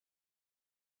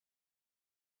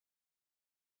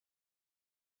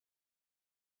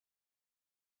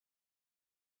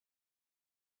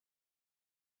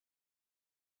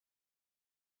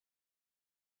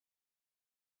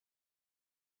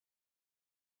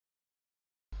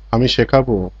আমি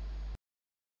শেখাবো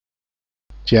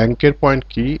যে অ্যাঙ্কের পয়েন্ট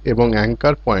কি এবং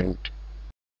অ্যাঙ্কার পয়েন্ট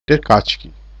এর কাজ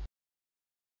কি।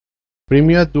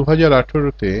 প্রিমিয়ার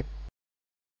 2018-তে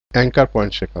অ্যাঙ্কার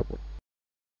পয়েন্ট শেখাবো।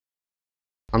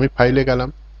 আমি ফাইলে গেলাম,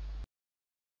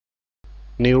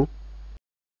 নিউ,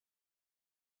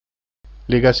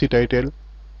 লিগাসি টাইটেল,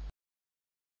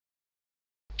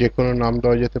 যে কোনো নাম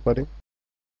দেওয়া যেতে পারে,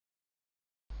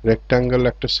 রেক্ট্যাঙ্গেল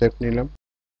একটা শেপ নিলাম,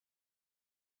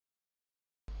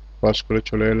 পজ করে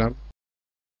চলে এলাম,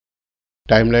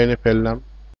 টাইমলাইনে ফেললাম,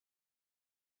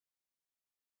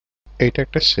 এইটা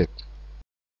একটা শেপ।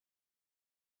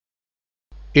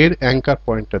 এর অ্যাঙ্কার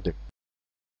পয়েন্টটা দেখ,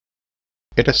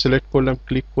 এটা সিলেক্ট করলাম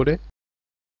ক্লিক করে,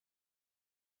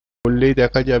 করলেই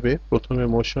দেখা যাবে প্রথমে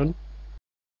মোশন,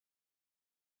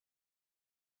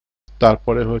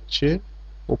 তারপরে হচ্ছে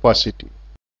ওপাসিটি।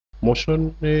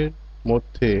 মোশনের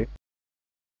মধ্যে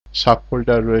সাব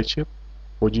ফোল্ডার রয়েছে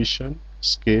পজিশন,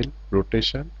 স্কেল,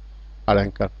 রোটেশন আর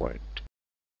অ্যাঙ্কার পয়েন্ট।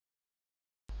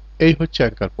 এই হচ্ছে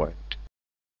অ্যাঙ্কার পয়েন্ট।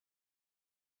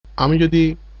 আমি যদি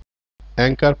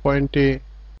অ্যাঙ্কার পয়েন্টে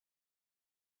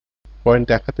পয়েন্ট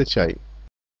দেখাতে চাই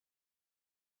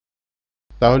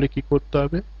তাহলে কি করতে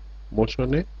হবে?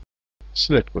 মোশনে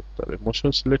সিলেক্ট করতে হবে।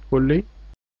 মোশন সিলেক্ট করলেই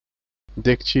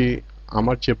দেখছি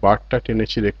আমার যে বারটা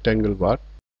টেনেছি রেক্ট্যাঙ্গেল বার,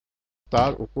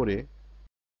 তার উপরে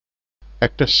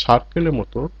একটা সার্কেলের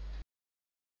মতো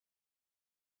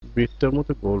বৃত্তের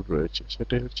মতো গোল রয়েছে,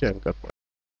 সেটাই হচ্ছে অ্যাঙ্কার পয়েন্ট।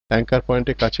 অ্যাঙ্কার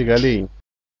পয়েন্টের কাছে গেলেই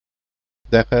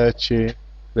দেখা যাচ্ছে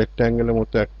রেক্ট্যাঙ্গেলের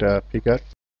মতো একটা ফিগার,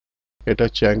 এটা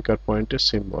হচ্ছে অ্যাঙ্কার পয়েন্টের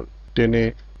সিম্বল। টেনে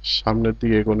সামনের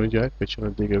দিকে এগোনো যায়,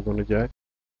 পেছনের দিকে এগোনো যায়।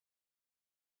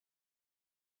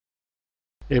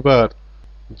 এবার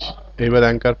এবার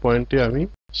অ্যাঙ্কার পয়েন্টে আমি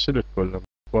সিলেক্ট করলাম,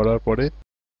 করার পরে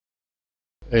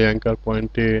এই অ্যাঙ্কার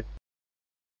পয়েন্টে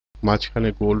মাঝখানে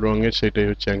গোল রঙের, সেটাই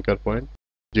হচ্ছে অ্যাঙ্কার পয়েন্ট,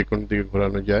 যে কোনো দিকে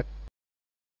ঘোরানো যায়।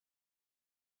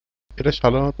 এটা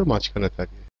সাধারণত মাঝখানে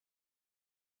থাকে।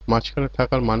 মাঝখানে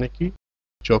থাকার মানে কি?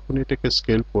 যখন এটাকে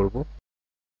স্কেল করব,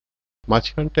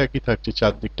 মাঝখানটা একই থাকছে,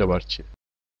 চারদিকটা বাড়ছে।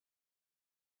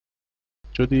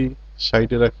 যদি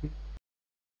সাইডে রাখি,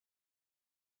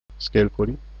 স্কেল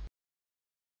করি,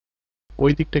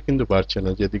 ওই দিকটা কিন্তু বাড়ছে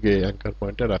না, যেদিকে অ্যাঙ্কার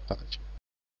পয়েন্টটা রাখা আছে।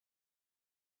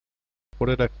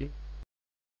 উপরে রাখি,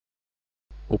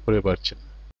 উপরে বাড়ছে না।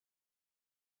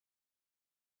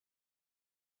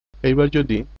 এইবার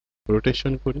যদি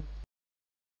রোটেশন করি,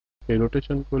 এই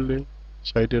রোটেশন করলে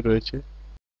সাইডে রয়েছে,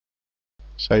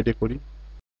 সাইডে করি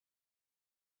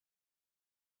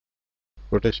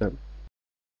রোটেশন,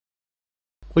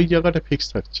 ওই জায়গাটা ফিক্স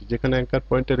থাকছে, যেখানে অ্যাঙ্কার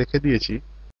পয়েন্টটা রেখে দিয়েছি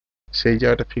সেই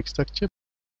জায়গাটা ফিক্স থাকছে।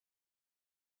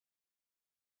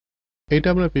 এটা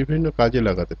আমরা বিভিন্ন কাজে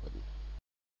লাগাতে পারি।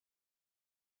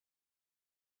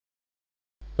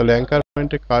 তাহলে অ্যাঙ্কার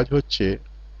পয়েন্টের কাজ হচ্ছে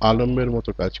আলম্বের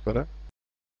মতো কাজ করা,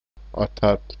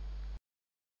 অর্থাৎ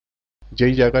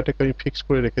যেই জায়গাটাকে আমি ফিক্স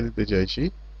করে রেখে দিতে চাইছি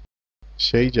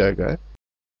সেই জায়গায়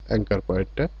অ্যাঙ্কার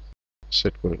পয়েন্টটা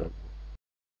সেট করে রাখবো।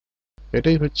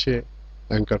 এটাই হচ্ছে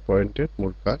অ্যাঙ্কার পয়েন্টের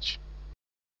মূল কাজ।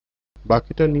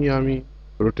 বাকিটা নিয়ে আমি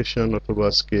রোটেশন অথবা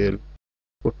স্কেল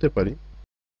করতে পারি,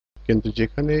 কিন্তু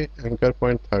যেখানে অ্যাঙ্কার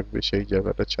পয়েন্ট থাকবে সেই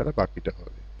জায়গাটা ছাড়া বাকিটা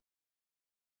হবে।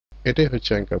 এটাই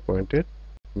হচ্ছে অ্যাঙ্কার পয়েন্টের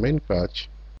মেন কাজ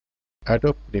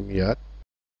অ্যাডোব প্রিমিয়ার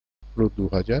প্রো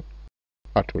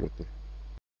 2018-তে।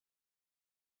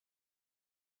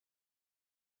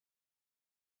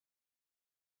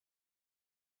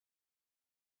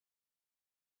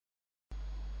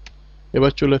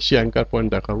 এবার চলে আসছি অ্যাঙ্কার পয়েন্ট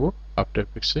দেখাবো আফটার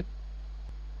এফেক্টসে।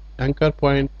 অ্যাঙ্কার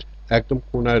পয়েন্ট একদম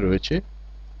কোনায় রয়েছে,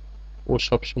 ও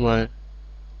সবসময়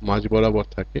মাঝ বরাবর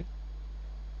থাকে,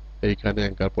 এইখানে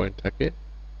অ্যাঙ্কার পয়েন্ট থাকে।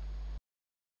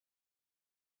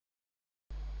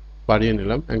 বাড়িয়ে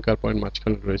নিলাম, অ্যাঙ্কার পয়েন্ট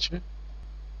মাঝখানে রয়েছে।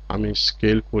 আমি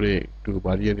স্কেল করে একটু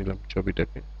বাড়িয়ে নিলাম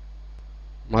ছবিটাকে,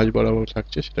 মাঝ বরাবর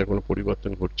থাকছে, সেটা কোনো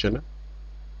পরিবর্তন ঘটছে না।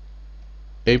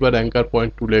 এইবার অ্যাঙ্কার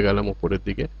পয়েন্ট টুলে গেলাম উপরের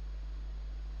দিকে,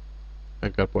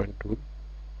 অ্যাঙ্কার পয়েন্ট টুল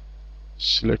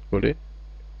সিলেক্ট করে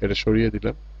এটা সরিয়ে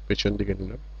দিলাম, পেছন দিকে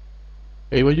নিলাম।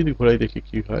 এইবার যদি ঘোরাই দেখি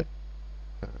কি হয়,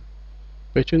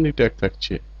 পেছন দিকটা এক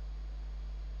থাকছে,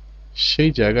 সেই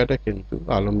জায়গাটা কিন্তু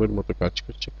আলম্বের মতো কাজ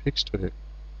করছে, ফিক্সড হয়ে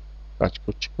কাজ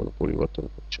করছে, কোনো পরিবর্তন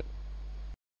করছে না।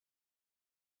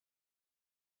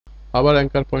 আবার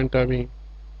অ্যাঙ্কার পয়েন্টটা আমি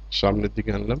সামনের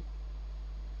দিকে আনলাম।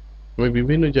 আমি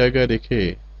বিভিন্ন জায়গায় রেখে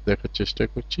দেখার চেষ্টা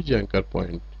করছি যে অ্যাঙ্কার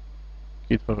পয়েন্ট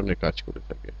কি ধরনের কাজ করে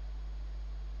থাকে।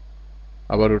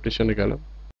 আবার রোটেশনে গেলাম,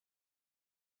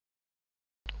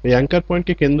 এই অ্যাঙ্কার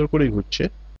পয়েন্টকে কেন্দ্র করেই ঘুরছে,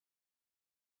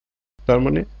 তার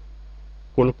মানে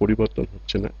কোনো পরিবর্তন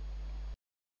হচ্ছে না।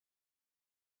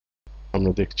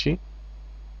 আমরা দেখছি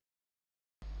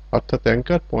অর্থাৎ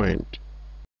অ্যাঙ্কার পয়েন্ট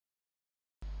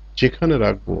যেখানে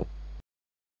রাখবো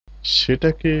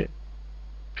সেটাকে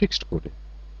ফিক্সড করে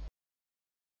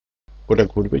ওটা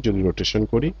ঘুরবে যদি রোটেশন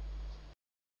করি।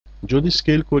 যদি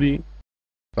স্কেল করি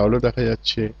তাহলে দেখা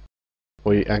যাচ্ছে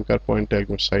ওই অ্যাঙ্কার পয়েন্টটা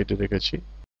একদম সাইডে রেখেছি,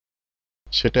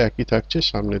 সেটা একই থাকছে,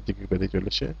 সামনের দিকে বেড়ে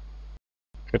চলেছে।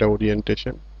 এটা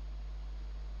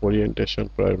ওরিয়েন্টেশন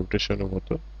প্রায় রোটেশনের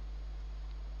মতো,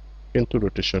 কিন্তু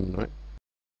রোটেশন নয়।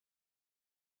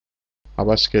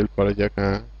 আবার স্কেল করা যাক,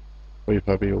 হ্যাঁ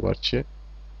ওইভাবেই ও বাড়ছে।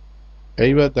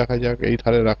 এইবার দেখা যাক এই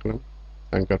ধারে রাখলাম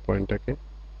অ্যাঙ্কার পয়েন্টটাকে,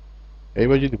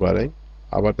 এইবার যদি বাড়াই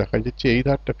আবার দেখা যাচ্ছে এই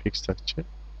ধারটা ফিক্স থাকছে,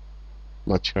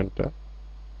 মাঝখানটা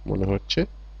মনে হচ্ছে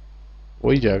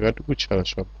ওই জায়গাটুকু ছাড়া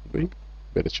সবগুলোই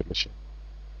বেড়ে চলেছে,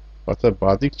 অর্থাৎ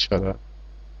বাদিক ছাড়া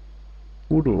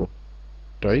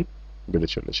পুরোটাই বেড়ে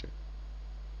চলেছে।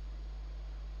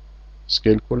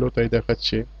 স্কেল করলেও তাই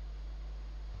দেখাচ্ছে,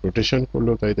 রোটেশন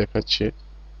করলেও তাই দেখাচ্ছে,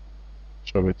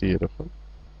 সবেতেই এরকম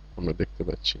আমরা দেখতে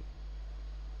পাচ্ছি।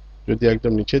 যদি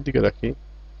একদম নিচের দিকে রাখি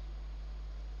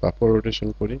তারপর রোটেশন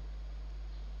করি,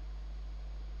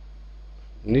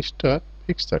 নিচটা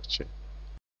ফিক্স থাকছে,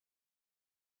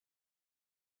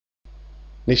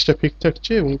 নিচটা ফিক্স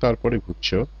থাকছে এবং তারপরে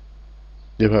ঘুরছেও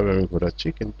যেভাবে আমি ঘোরাচ্ছি,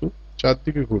 কিন্তু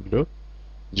চারদিকে ঘুরলেও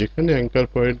যেখানে অ্যাঙ্কার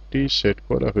পয়েন্টটি সেট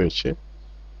করা হয়েছে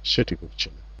সেটি ঘুরছে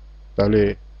না। তাহলে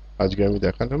আজকে আমি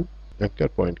দেখালাম অ্যাঙ্কার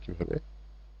পয়েন্ট কিভাবে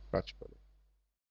কাজ করে।